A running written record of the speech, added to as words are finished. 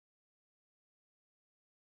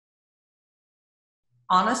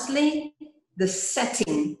honestly, the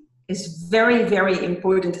setting is very, very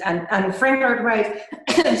important. And Frank Lloyd Wright,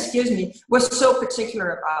 excuse me, was so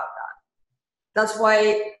particular about that. That's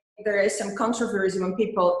why there is some controversy when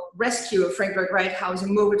people rescue a Frank Lloyd Wright house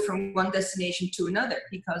and move it from one destination to another,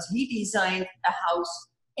 because he designed a house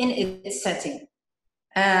in its setting.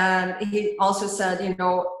 And he also said, you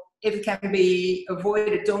know, if it can be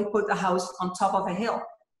avoided, don't put the house on top of a hill,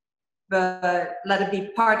 but let it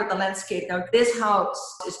be part of the landscape. Now, this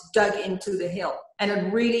house is dug into the hill, and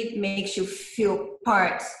it really makes you feel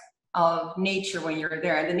part of nature when you're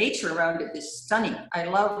there. And the nature around it is stunning. I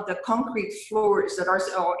love the concrete floors that are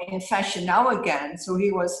so in fashion now again. So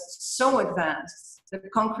he was so advanced. The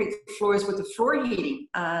concrete floors with the floor heating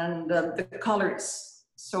and the colors.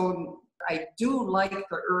 So I do like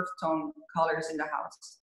the earth tone colors in the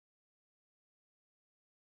house.